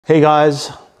Hey guys,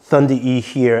 Thunder E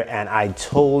here, and I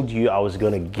told you I was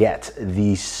gonna get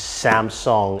the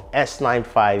Samsung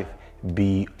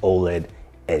S95B OLED,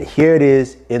 and here it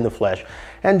is in the flesh.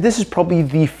 And this is probably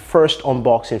the first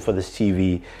unboxing for this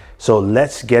TV, so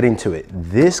let's get into it.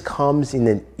 This comes in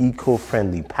an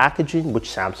eco-friendly packaging, which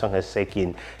Samsung has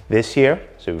taken this year.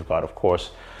 So we've got, of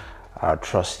course, our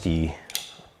trusty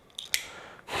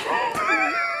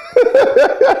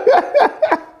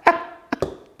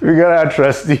we got our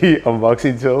trusty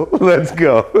unboxing tool. Let's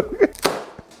go.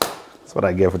 That's what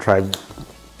I get for trying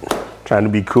to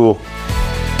be cool.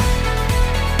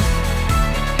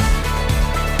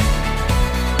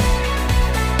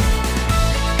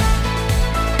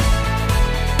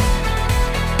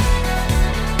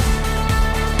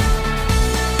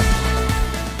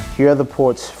 Here are the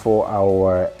ports for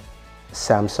our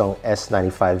Samsung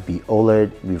S95B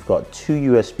OLED. We've got two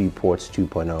USB ports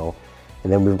 2.0.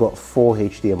 and then we've got 4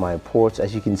 HDMI ports.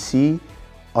 As you can see,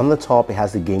 on the top it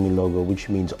has the gaming logo, which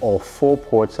means all 4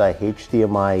 ports are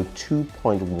HDMI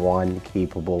 2.1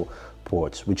 capable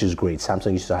ports, which is great.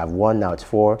 Samsung used to have 1, now it's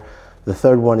 4. The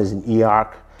third one is an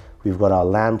eARC. We've got our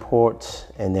LAN port,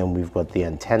 and then we've got the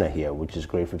antenna here, which is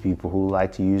great for people who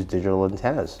like to use digital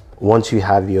antennas. Once you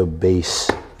have your base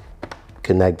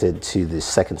connected to the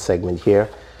second segment here,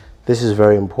 this is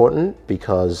very important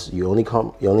because it only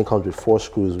comes with 4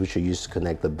 screws, which are used to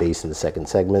connect the base and the second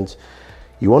segment.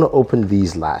 You want to open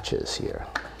these latches here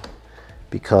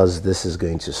because this is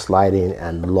going to slide in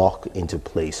and lock into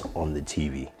place on the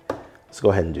TV. Let's go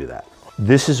ahead and do that.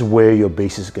 This is where your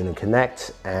base is going to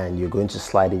connect, and you're going to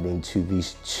slide it into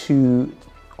these 2,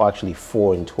 or actually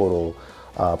 4 in total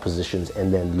positions,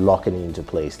 and then lock it into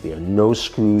place. There are no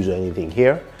screws or anything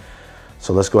here.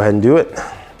 So let's go ahead and do it.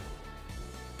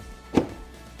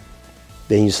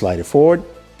 Then you slide it forward,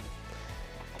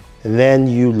 and then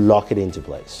you lock it into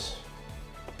place.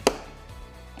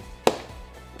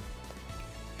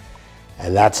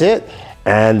 And that's it.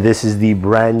 And this is the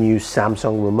brand new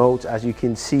Samsung remote. As you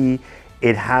can see,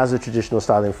 it has a traditional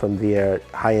styling from their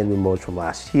high-end remotes from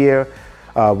last year.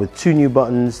 With 2 new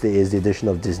buttons, there is the addition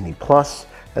of Disney Plus,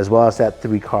 as well as that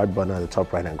 3-card button at the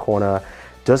top right-hand corner.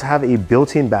 Does have a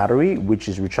built-in battery, which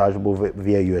is rechargeable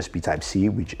via USB Type-C,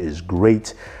 which is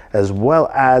great, as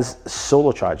well as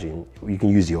solar charging. You can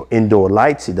use your indoor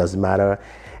lights, it doesn't matter.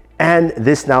 And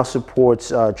this now supports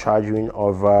charging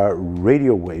of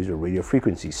radio waves or radio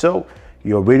frequency. So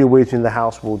your radio waves in the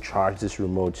house will charge this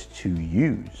remote to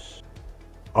use.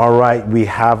 All right, we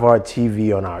have our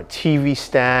TV on our TV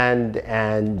stand,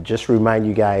 and just remind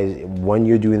you guys, when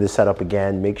you're doing the setup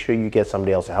again, make sure you get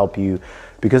somebody else to help you,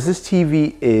 because this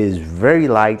TV is very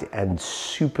light and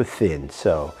super thin,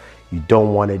 so you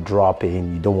don't want it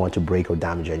dropping, you don't want to break or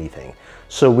damage anything.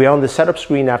 So we're on the setup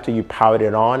screen after you powered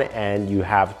it on, and you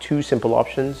have 2 simple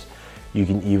options. You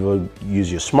can either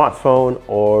use your smartphone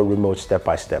or remote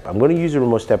step-by-step. I'm going to use a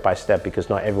remote step-by-step because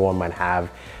not everyone might have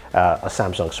a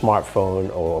Samsung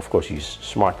smartphone, or of course use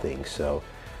SmartThings. So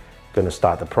I'm going to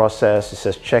start the process. It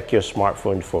says check your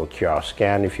smartphone for a QR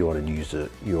scan if you want to use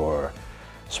your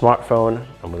smartphone.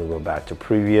 I'm going to go back to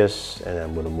previous, and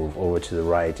I'm going to move over to the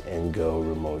right and go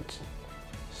remote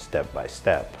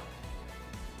step-by-step.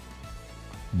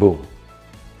 Boom.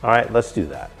 All right, let's do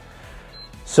that.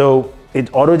 So it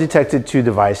auto-detected 2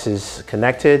 devices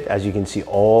connected. As you can see,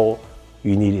 all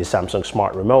you need is Samsung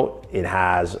Smart Remote. It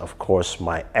has, of course,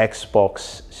 my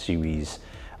Xbox Series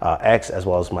X, as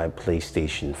well as my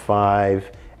PlayStation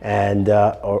 5. And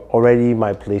already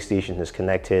my PlayStation is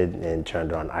connected and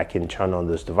turned on. I can turn on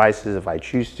those devices if I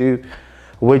choose to,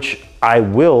 which I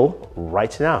will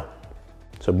right now.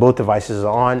 So both devices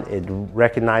are on, it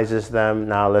recognizes them.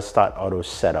 Now let's start auto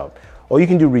setup. Or you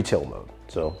can do retail mode.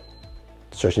 So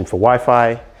searching for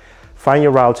Wi-Fi, find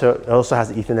your router. It also has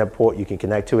an Ethernet port, you can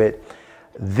connect to it.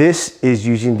 This is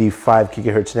using the 5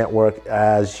 GHz network.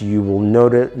 As you will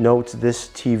note, this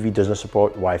TV does not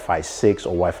support Wi-Fi 6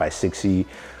 or Wi-Fi 6E,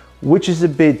 which is a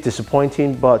bit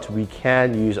disappointing, but we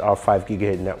can use our 5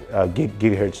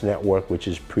 GHz network, which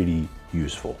is pretty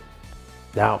useful.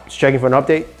 Now, it's checking for an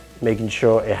update, making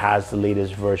sure it has the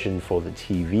latest version for the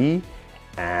TV,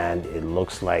 and it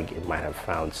looks like it might have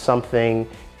found something.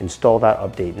 Install that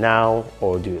update now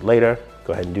or do it later.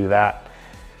 Go ahead and do that.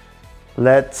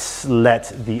 Let's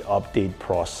let the update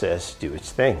process do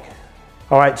its thing.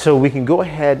 All right, so we can go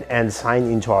ahead and sign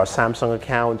into our Samsung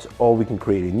account, or we can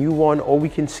create a new one, or we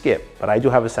can skip. But I do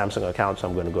have a Samsung account, so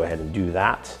I'm going to go ahead and do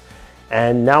that.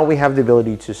 And now we have the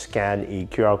ability to scan a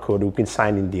QR code. We can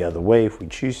sign in the other way if we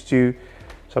choose to.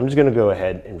 So I'm just going to go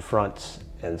ahead in front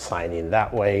and sign in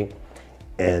that way,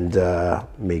 and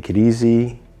make it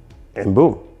easy, and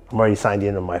boom, I'm already signed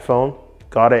in on my phone.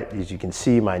 got it. As you can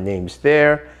see, my name's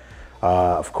there.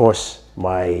 Of course,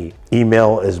 my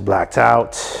email is blacked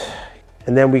out.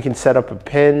 And then we can set up a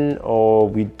PIN, or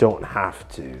we don't have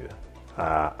to.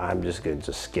 I'm just going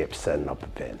to skip setting up a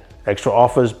PIN. Extra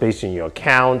offers based on your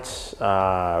account.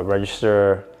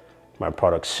 Register my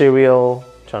product serial.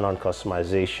 Turn on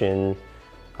customization.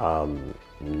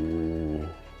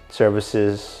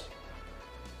 Services.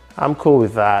 I'm cool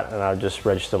with that, and I'll just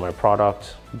register my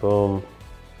product. Boom.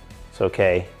 It's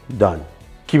okay. Done.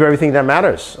 Keep everything that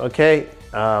matters. Okay.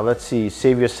 Let's see.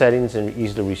 Save your settings and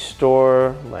easily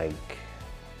restore. Like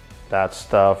that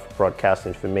stuff. Broadcast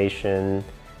information.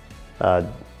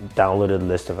 Downloaded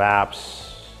list of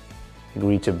apps.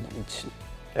 Agree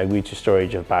to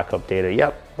storage of backup data.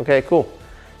 Yep. Okay. Cool.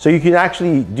 So you can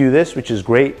actually do this, which is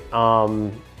great.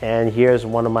 And here's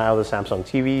one of my other Samsung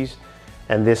TVs,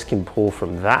 and this can pull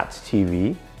from that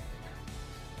TV.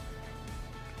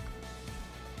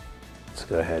 Let's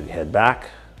go ahead and head back.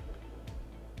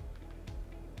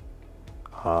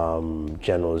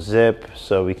 General zip,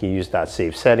 so we can use that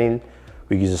save setting.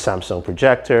 We use a Samsung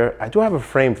projector. I do have a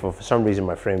frame, for some reason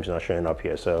my frame's not showing up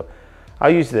here, so I'll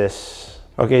use this.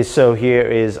 Okay, so here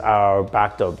is our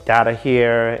backed up data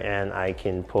here, and I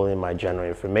can pull in my general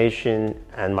information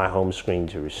and my home screen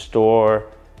to restore,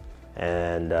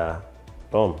 and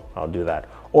boom, I'll do that.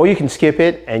 Or you can skip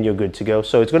it and you're good to go.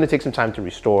 So it's going to take some time to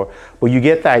restore, but you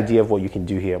get the idea of what you can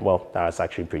do here. Well, that's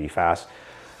actually pretty fast.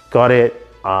 Got it.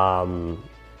 I'm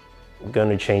going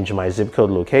to change my zip code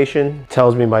location.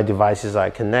 Tells me my devices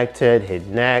are connected. Hit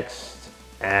next,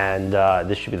 and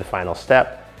this should be the final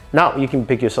step. Now you can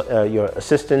pick your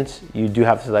assistant. You do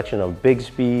have a selection of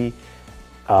Bixby,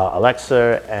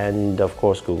 Alexa, and of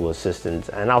course Google Assistant.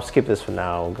 And I'll skip this for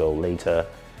now, go later.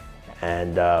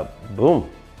 And boom.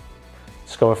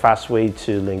 Discover a fast way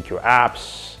to link your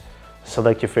apps.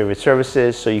 Select your favorite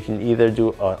services. So you can either do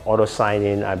an auto sign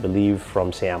in, I believe,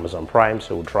 from say Amazon Prime.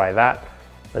 So we'll try that.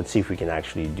 Let's see if we can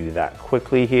actually do that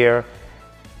quickly here.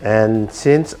 And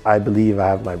since I believe I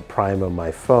have my Prime on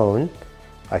my phone,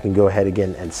 I can go ahead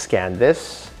again and scan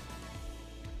this.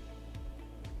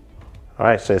 All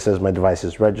right, so it says my device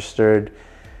is registered.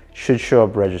 Should show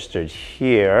up registered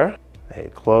here. I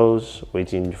hit close,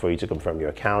 waiting for you to confirm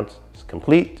your account. It's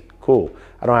complete, cool.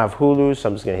 I don't have Hulu, so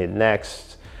I'm just gonna hit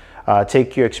next.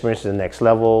 Take your experience to the next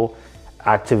level.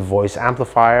 Active voice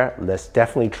amplifier, let's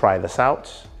definitely try this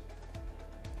out.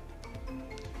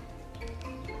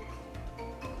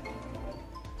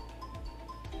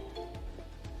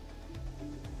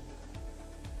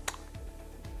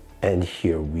 And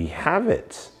here we have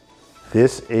it.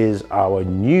 This is our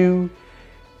new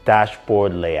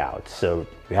dashboard layout. So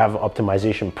we have an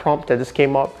optimization prompt that just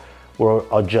came up. Will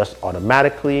adjust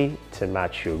automatically to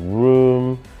match your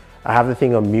room. I have the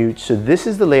thing on mute. So this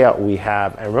is the layout we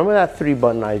have. And remember that 3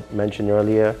 button I mentioned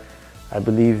earlier? I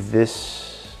believe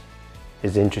this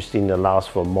is interesting. It allows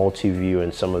for multi-view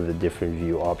and some of the different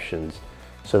view options.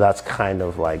 So that's kind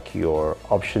of like your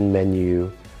option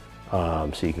menu.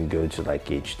 So you can go to like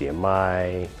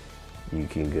HDMI, you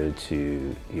can go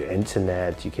to your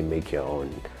internet, you can make your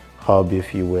own hub,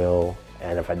 if you will.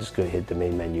 And if I just go hit the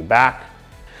main menu back.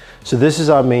 So this is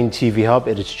our main TV hub.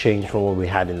 It has changed from what we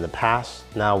had in the past.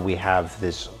 Now we have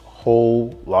this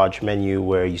whole large menu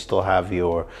where you still have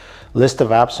your list of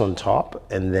apps on top,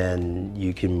 and then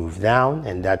you can move down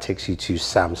and that takes you to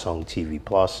Samsung TV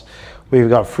Plus. We've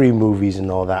got free movies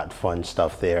and all that fun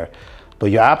stuff there. But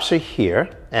your apps are here,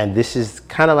 and this is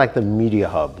kind of like the media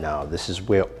hub now. This is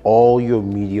where all your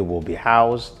media will be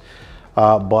housed.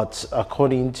 But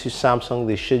according to Samsung,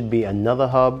 there should be another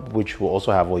hub which will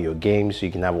also have all your games. So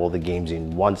you can have all the games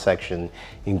in one section,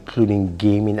 including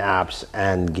gaming apps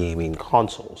and gaming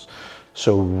consoles.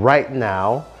 So right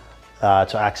now,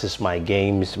 to access my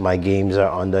games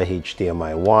are under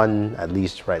HDMI 1. At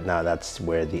least right now, that's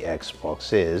where the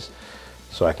Xbox is.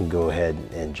 So I can go ahead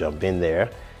and jump in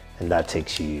there. And that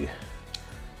takes you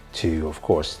to, of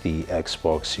course, the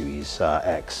Xbox Series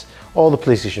X, or the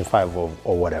PlayStation 5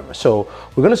 or whatever. So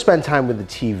we're gonna spend time with the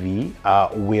TV.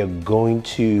 We're going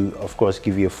to, of course,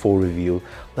 give you a full review.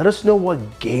 Let us know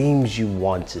what games you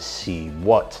want to see,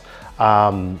 what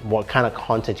kind of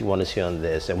content you want to see on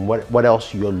this, and what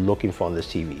else you're looking for on this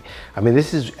TV. I mean,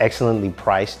 this is excellently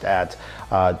priced at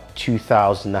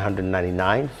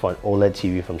 $2,999 for an OLED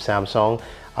TV from Samsung.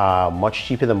 Much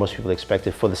cheaper than most people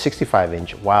expected for the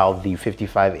 65-inch, while the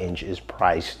 55-inch is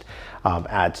priced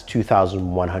at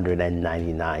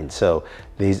 $2,199. So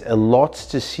there's a lot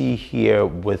to see here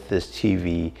with this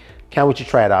TV. Can't wait to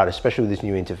try it out, especially with this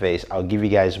new interface. I'll give you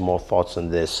guys more thoughts on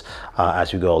this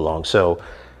as we go along. So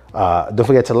don't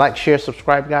forget to like, share,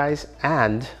 subscribe, guys,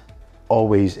 and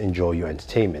always enjoy your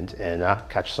entertainment, and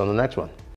catch us on the next one.